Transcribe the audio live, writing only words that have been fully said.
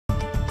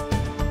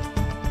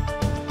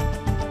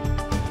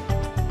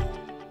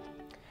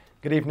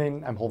Good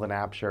evening, I'm Holden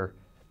Abshier.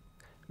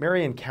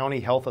 Marion County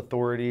health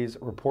authorities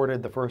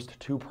reported the first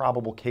 2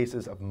 probable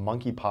cases of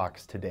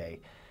monkeypox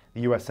today.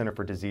 The U.S. Center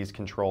for Disease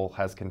Control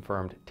has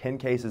confirmed 10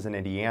 cases in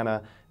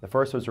Indiana. The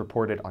first was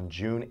reported on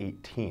June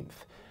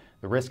 18th.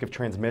 The risk of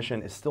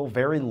transmission is still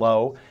very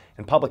low,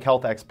 and public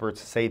health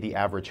experts say the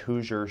average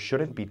Hoosier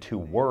shouldn't be too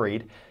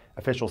worried.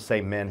 Officials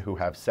say men who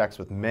have sex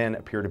with men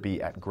appear to be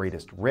at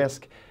greatest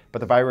risk, but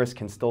the virus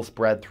can still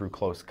spread through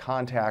close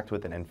contact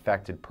with an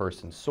infected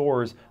person's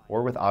sores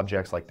or with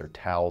objects like their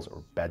towels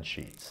or bed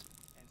sheets.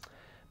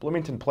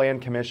 Bloomington Plan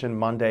Commission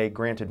Monday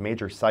granted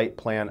major site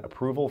plan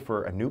approval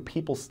for a new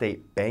People's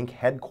State Bank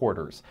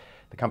headquarters.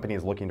 The company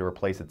is looking to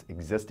replace its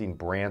existing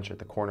branch at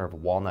the corner of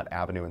Walnut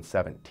Avenue and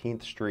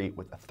 17th Street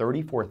with a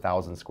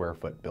 34,000 square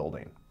foot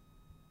building.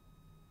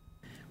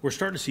 We're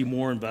starting to see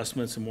more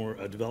investments and more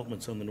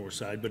developments on the north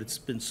side, but it's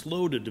been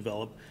slow to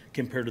develop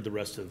compared to the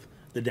rest of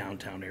the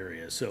downtown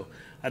area. So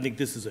I think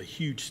this is a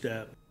huge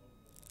step.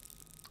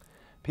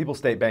 People's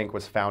State Bank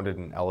was founded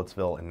in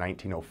Ellettsville in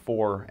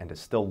 1904 and is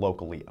still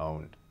locally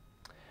owned.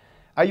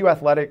 IU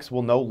Athletics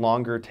will no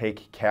longer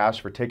take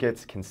cash for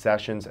tickets,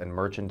 concessions, and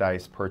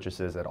merchandise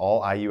purchases at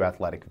all IU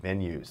athletic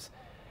venues.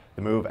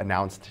 The move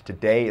announced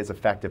today is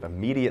effective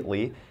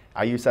immediately.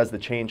 IU says the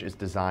change is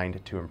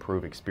designed to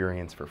improve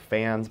experience for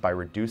fans by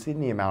reducing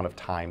the amount of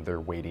time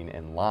they're waiting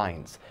in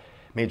lines.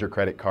 Major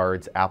credit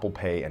cards, Apple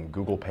Pay, and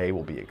Google Pay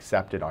will be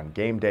accepted on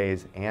game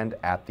days and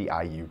at the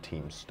IU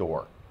team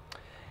store.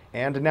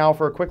 And now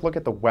for a quick look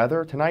at the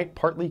weather. Tonight,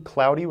 partly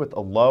cloudy with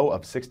a low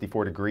of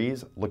 64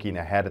 degrees. Looking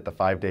ahead at the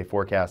 5-day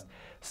forecast,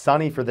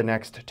 sunny for the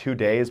next 2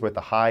 days with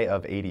a high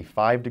of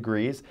 85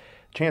 degrees.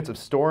 Chance of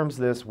storms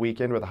this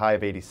weekend with a high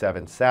of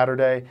 87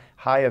 Saturday,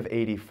 high of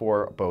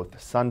 84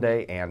 both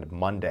Sunday and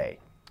Monday.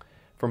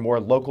 For more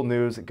local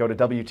news, go to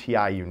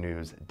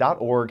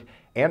WTIUnews.org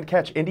and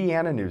catch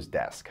Indiana News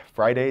Desk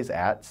Fridays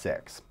at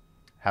 6.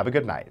 Have a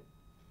good night.